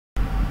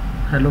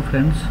Hello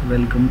friends,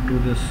 welcome to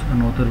this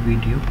another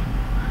video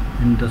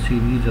in the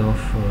series of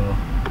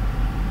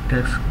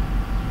text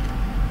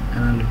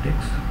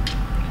analytics.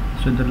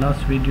 So in the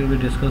last video we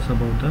discussed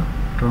about the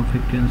term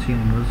frequency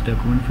and inverse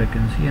document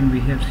frequency, and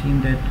we have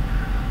seen that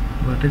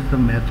what is the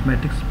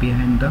mathematics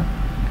behind the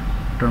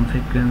term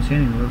frequency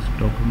and inverse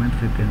document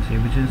frequency,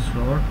 which is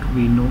short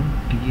we know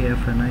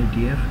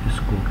TF-IDF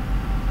score.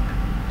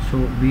 So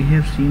we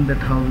have seen that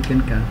how we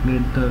can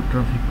calculate the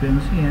term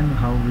frequency and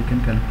how we can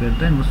calculate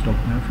the inverse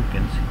document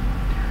frequency.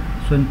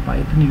 So in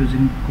Python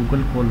using Google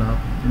Colab,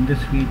 in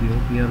this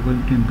video we are going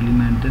to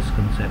implement this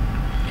concept.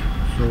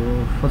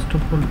 So first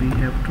of all we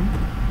have to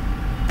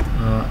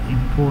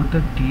import the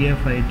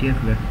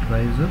TF-IDF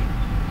vectorizer,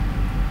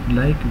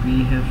 like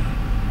we have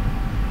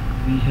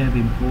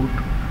import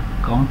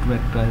count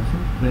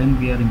vectorizer when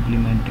we are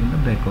implementing the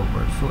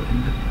backover. So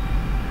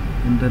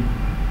in the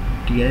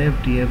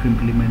TF-IDF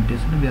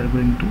implementation we are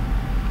going to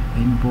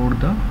import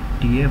the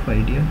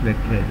TF-IDF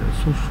vectorizer.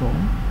 So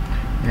from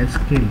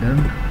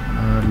sklearn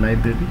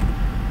library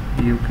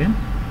you can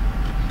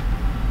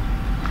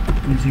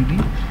easily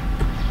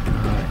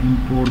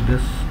import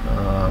this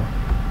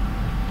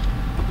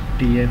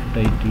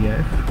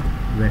TF-IDF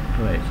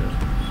vectorizer.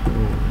 So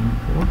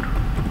import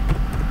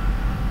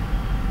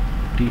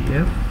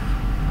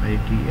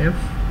TF-IDF.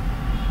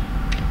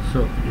 So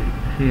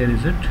here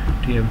is it,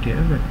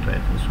 TF-IDF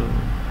vectorizer. So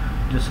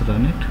just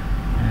run it,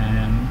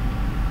 and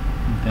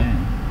then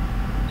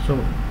so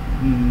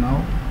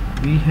now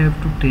we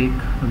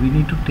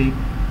need to take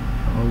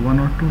one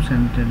or two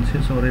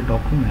sentences or a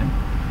document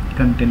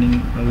containing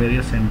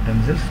various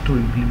sentences to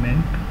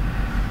implement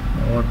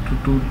or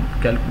to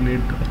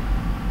calculate the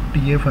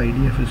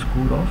TF-IDF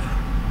score of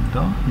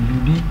the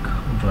unique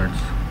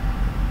words.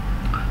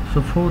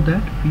 So for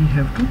that we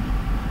have to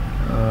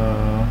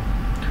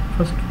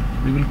first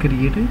we will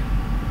create a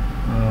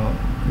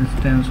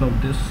instance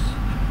of this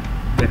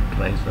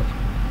vectorizer.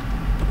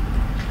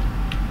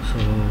 So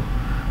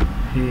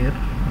here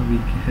we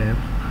have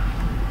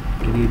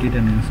created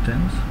an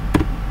instance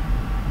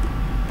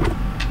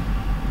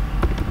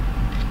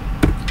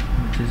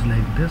which is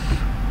like this,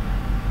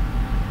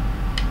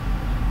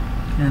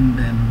 and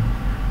then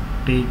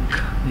take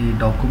a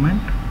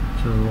document.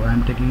 So I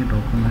am taking a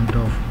document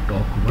of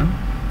doc1,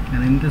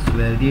 and in this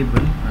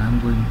variable I am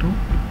going to,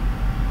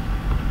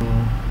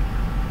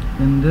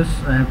 so in this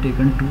I have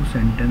taken two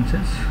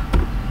sentences,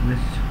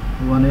 which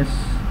one is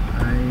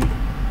I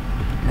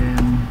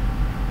am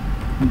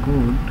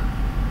good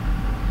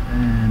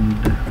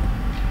and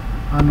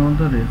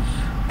another is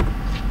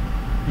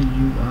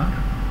you are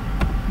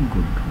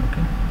good.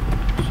 Okay,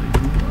 so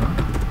you are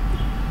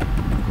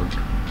good.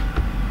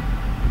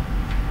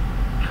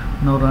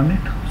 Now run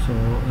it. So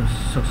it's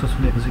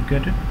successfully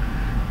executed,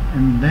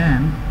 and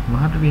then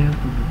what we have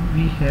to do,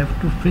 we have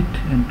to fit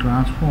and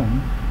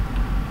transform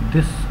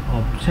this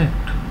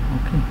object,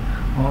 okay,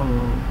 or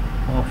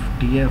of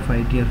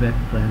TF-IDF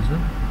vectorizer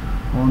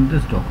on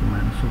this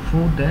document. So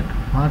for that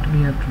what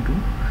we have to do,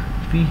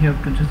 we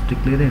have to just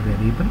declare a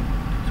variable.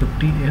 So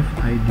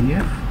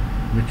TF-IDF,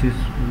 which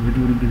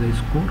will be the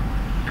score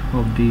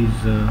of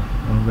these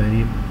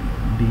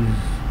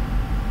these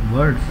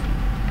words,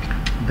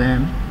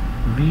 then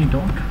we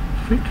dot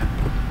fit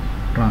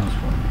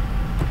transform.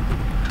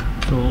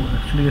 So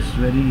actually it's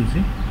very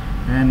easy,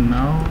 and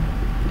now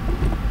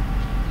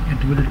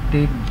it will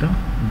take the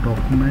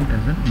document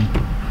as an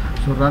input.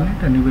 So run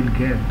it and you will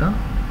get the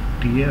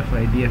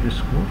TF-IDF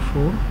score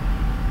for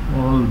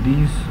all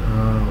these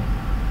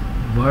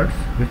words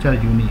which are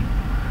unique.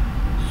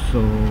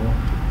 So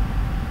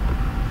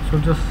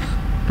just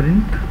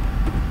print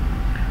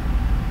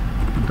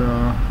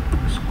the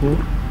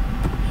score,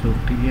 so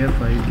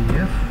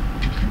TF-IDF,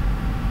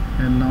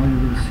 and now you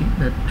will see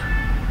that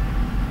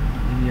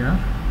we are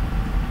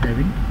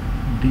having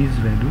these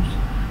values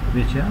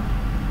which are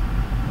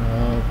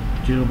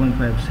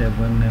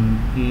 0.57 and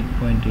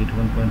 8.8,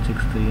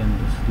 1.63, and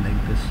this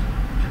like this.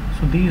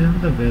 So these are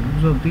the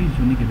values of these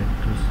unique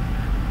vectors.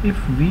 If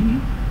we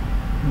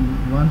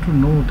want to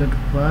know that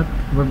what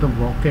were the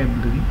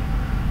vocabulary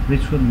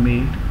which were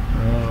made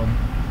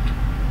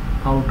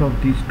out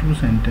of these two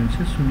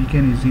sentences, so we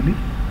can easily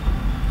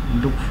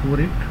look for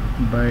it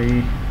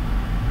by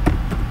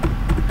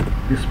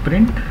this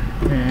print,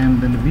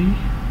 and then we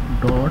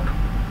dot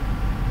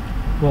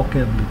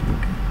vocabulary.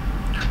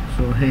 Okay,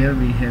 so here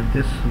we have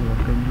this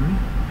vocabulary.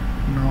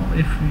 Now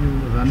if you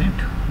run it,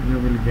 you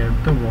will get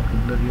the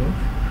vocabulary of,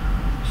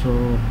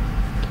 so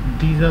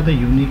these are the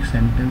unique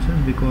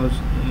sentences, because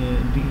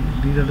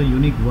these are the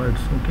unique words,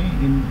 okay,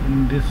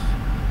 in this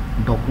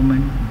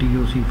document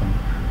doc1.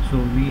 So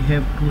we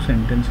have two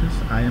sentences,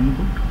 I am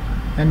good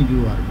and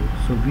you are good.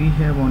 So we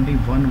have only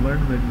one word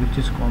which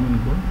is common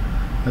good,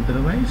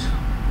 otherwise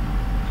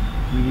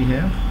we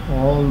have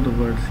all the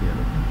words here.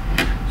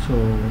 Okay? So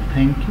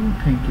thank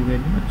you very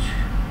much.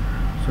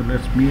 So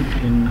let's meet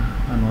in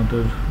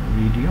another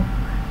video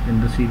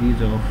in the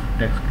series of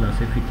text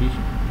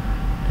classification.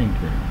 Thank you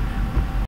very much.